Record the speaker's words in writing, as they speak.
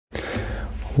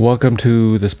Welcome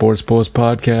to the Sports Post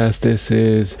Podcast. This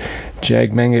is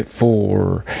Jag Mangit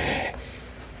for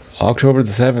October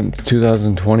the 7th,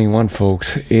 2021,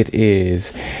 folks. It is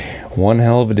one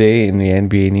hell of a day in the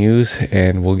NBA news,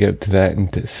 and we'll get to that in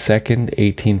a second.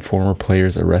 18 former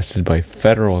players arrested by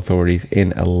federal authorities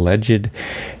in alleged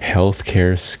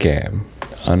healthcare scam.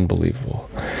 Unbelievable.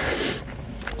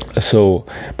 So,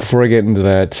 before I get into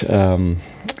that,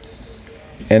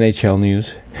 NHL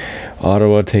news.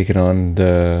 Ottawa taking on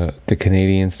the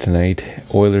Canadiens tonight.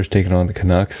 Oilers taking on the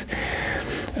Canucks.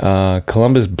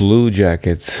 Columbus Blue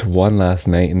Jackets won last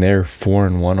night, and they're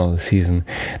 4-1 on the season.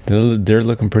 They're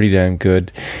looking pretty damn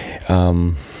good.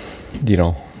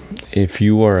 If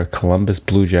you are a Columbus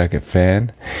Blue Jacket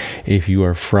fan, if you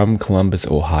are from Columbus,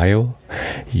 Ohio,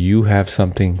 you have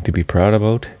something to be proud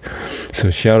about. So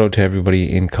shout out to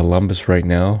everybody in Columbus right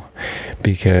now,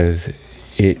 because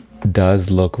it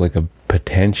does look like a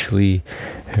potentially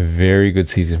very good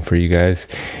season for you guys,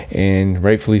 and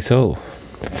rightfully so.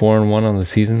 4-1 on the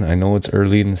season. I know it's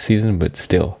early in the season, but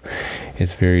still,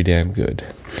 it's very damn good.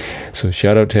 So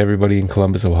shout out to everybody in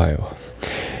Columbus, Ohio.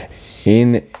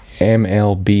 In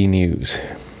MLB news,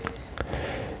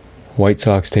 White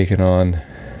Sox taking on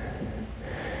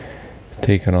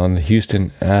the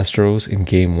Houston Astros in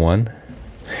Game 1.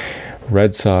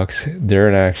 Red Sox, they're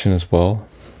in action as well,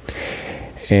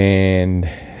 and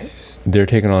they're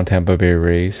taking on Tampa Bay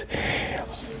Rays.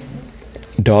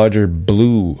 Dodger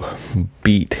Blue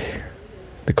beat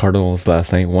the Cardinals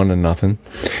last night, 1-0.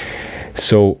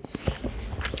 So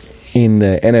in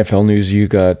the NFL news, you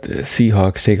got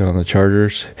Seahawks taking on the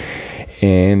Chargers,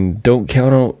 and don't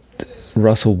count out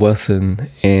Russell Wilson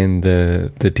and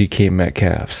the DK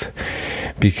Metcalfs,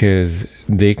 because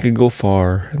they could go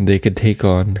far. They could take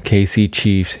on KC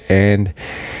Chiefs and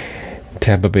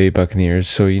Tampa Bay Buccaneers,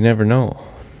 so you never know.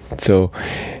 So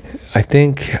I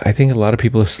think a lot of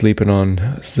people are sleeping on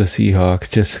the Seahawks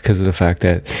just because of the fact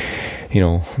that,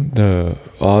 the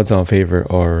odds on favor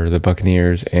are the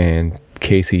Buccaneers and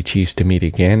KC Chiefs to meet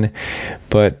again,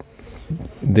 but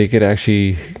they could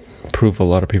actually prove a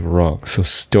lot of people wrong. So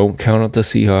don't count out the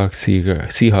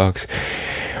Seahawks.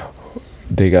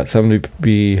 They got something to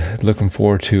be looking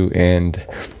forward to, and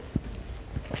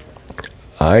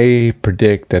I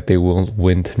predict that they will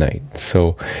win tonight.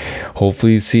 So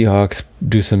hopefully Seahawks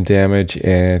do some damage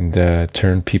and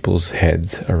turn people's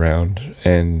heads around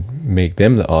and make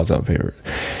them the odds-on favorite,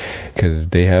 because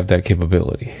they have that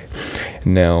capability.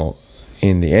 Now,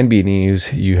 in the NBA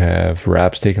news, you have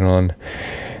Raps taking on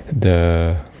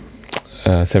the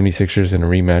 76ers in a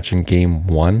rematch in Game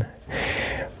 1.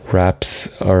 Raps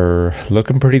are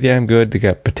looking pretty damn good. They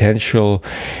got potentially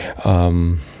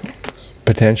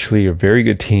a very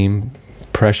good team.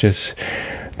 Precious,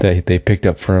 that they picked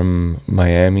up from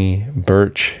Miami.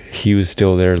 Birch, he was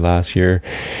still there last year.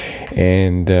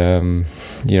 And,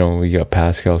 we got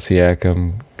Pascal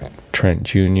Siakam, Trent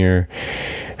Jr.,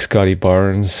 Scotty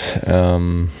Barnes. At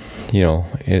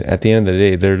the end of the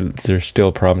day, they're still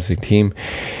a promising team.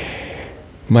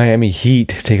 Miami Heat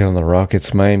taking on the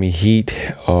Rockets. Miami Heat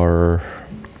are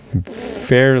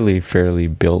fairly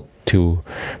built to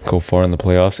go far in the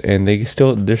playoffs, and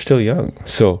they're still young.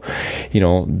 So,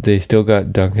 they still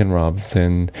got Duncan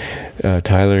Robinson,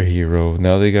 Tyler Hero.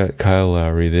 Now they got Kyle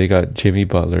Lowry. They got Jimmy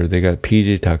Butler. They got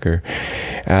PJ Tucker,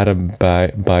 Adam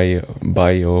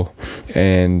Bayo,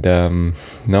 and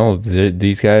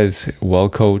these guys well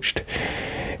coached.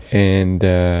 And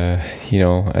at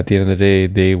the end of the day,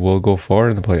 they will go far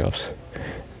in the playoffs.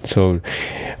 So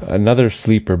another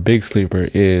big sleeper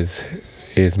is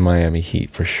Miami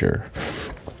Heat for sure.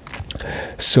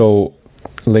 So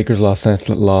Lakers lost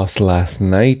last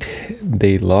night.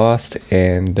 They lost,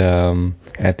 and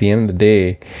at the end of the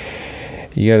day,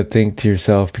 you got to think to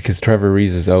yourself, because Trevor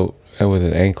Ariza is out with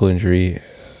an ankle injury,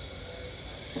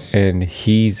 and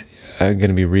he's going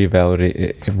to be reevaluated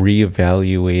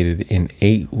in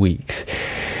 8 weeks.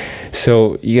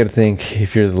 So you got to think,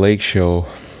 if you're the Lake Show,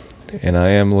 and I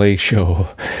am Lake Show,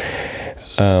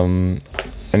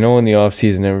 I know in the off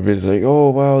season everybody's like, oh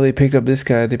wow, they picked up this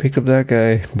guy, they picked up that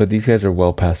guy, but these guys are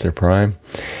well past their prime.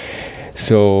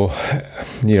 So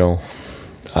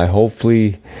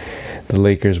hopefully the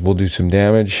Lakers will do some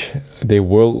damage. They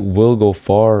will go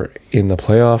far in the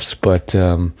playoffs, but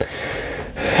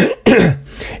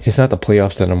it's not the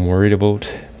playoffs that I'm worried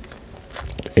about.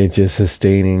 It's just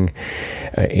sustaining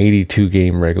an 82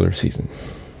 game regular season.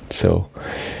 So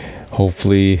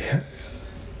hopefully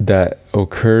that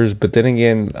occurs. But then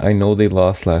again, I know they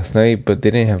lost last night, but they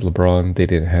didn't have LeBron, they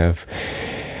didn't have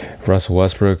Russell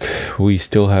Westbrook. We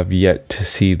still have yet to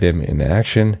see them in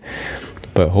action,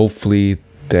 but hopefully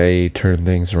they turn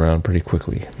things around pretty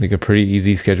quickly. They got a pretty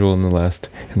easy schedule in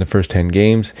the first 10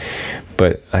 games,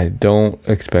 but I don't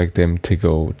expect them to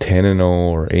go 10-0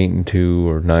 or 8-2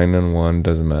 or 9-1.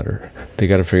 Doesn't matter. They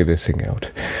got to figure this thing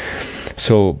out.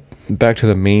 So back to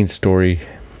the main story.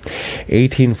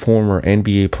 18 former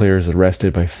NBA players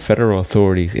arrested by federal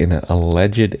authorities in an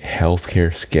alleged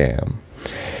healthcare scam.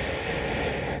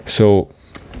 So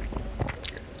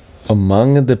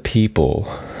among the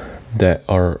people that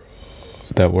were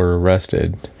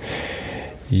arrested,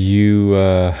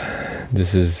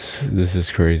 this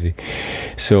is crazy.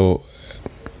 So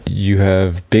you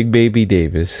have Big Baby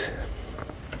Davis,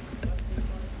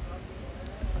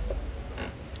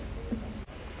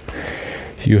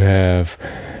 you have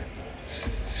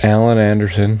Alan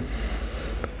Anderson,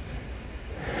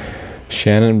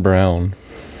 Shannon Brown,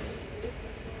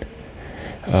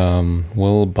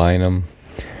 Will Bynum,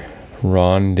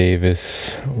 Ron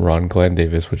Glenn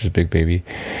Davis, which is Big Baby,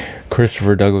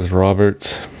 Christopher Douglas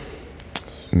Roberts,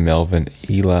 Melvin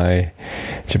Ely,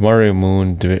 Jamario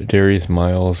Moon, Darius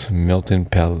Miles, Milton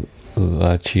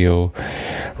Palacio,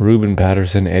 Ruben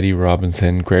Patterson, Eddie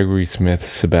Robinson, Gregory Smith,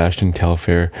 Sebastian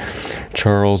Telfair,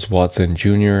 Charles Watson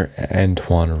Jr.,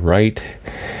 Antoine Wright,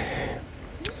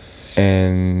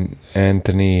 and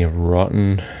Anthony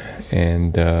Rotten,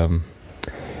 and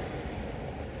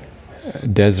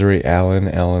Desiree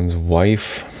Allen's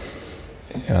wife.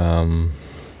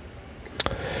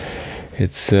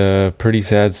 It's a pretty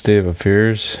sad state of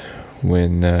affairs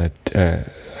when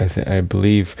I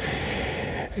believe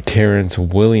Terrence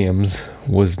Williams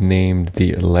was named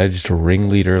the alleged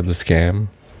ringleader of the scam,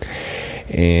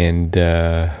 and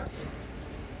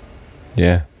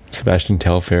Sebastian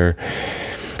Telfair,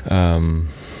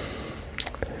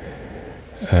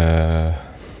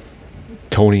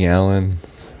 Tony Allen,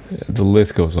 the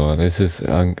list goes on. This is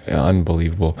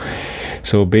unbelievable.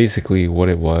 So basically what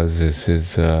it was is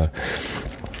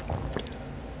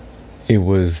it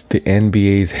was the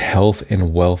NBA's health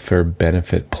and welfare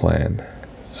benefit plan,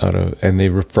 and they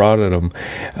defrauded them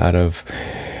out of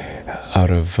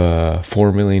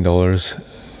 $4 million,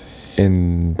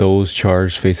 and those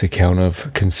charged face a count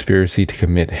of conspiracy to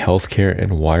commit healthcare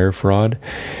and wire fraud.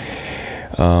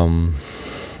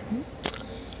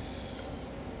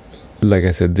 Like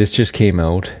I said, this just came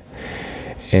out,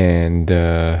 and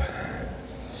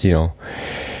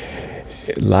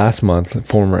last month,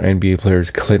 former NBA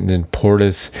players Clinton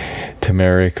Portis,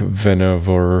 Tamarick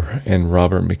Vanover, and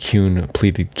Robert McCune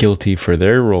pleaded guilty for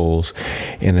their roles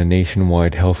in a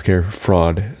nationwide healthcare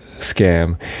fraud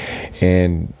scam,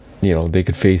 and they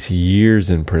could face years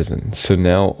in prison. So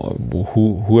now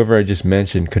whoever I just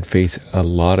mentioned could face a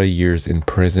lot of years in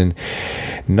prison.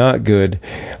 Not good.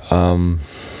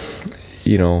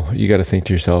 You got to think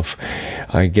to yourself,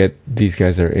 I get these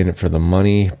guys are in it for the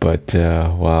money, but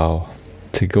wow,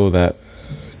 to go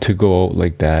out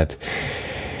like that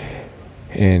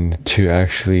and to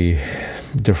actually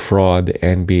defraud the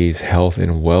NBA's health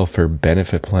and welfare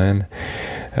benefit plan,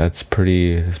 that's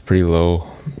pretty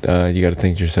low. You got to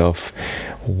think to yourself,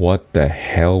 what the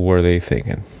hell were they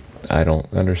thinking? I don't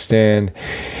understand.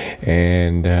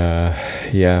 And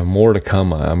more to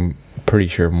come. I'm pretty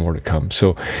sure more to come.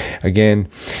 So again,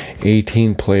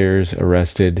 18 players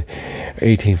arrested,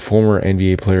 18 former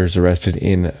NBA players arrested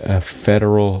in a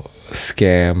federal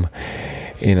scam,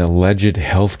 an alleged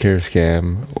healthcare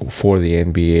scam for the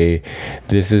NBA.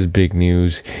 This is big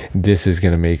news. This is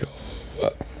going to make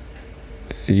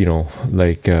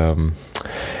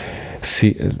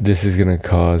this is going to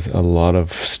cause a lot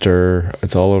of stir.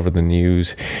 It's all over the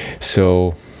news.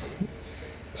 So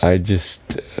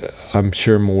I'm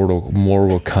sure more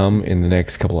will come in the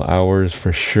next couple of hours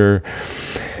for sure.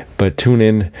 But tune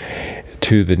in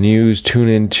to the news, tune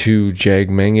in to Jag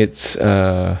Mangit's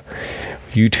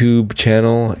YouTube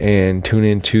channel, and tune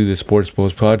into the Sports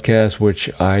Post podcast, which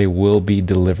I will be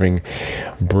delivering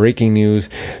breaking news.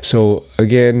 So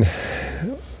again,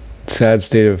 sad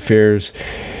state of affairs.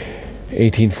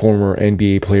 18 former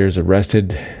NBA players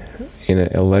arrested in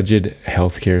an alleged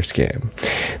healthcare scam.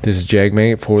 This is Jag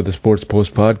Mangit for the Sports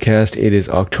Post podcast. It is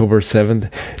October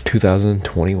 7th,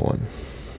 2021.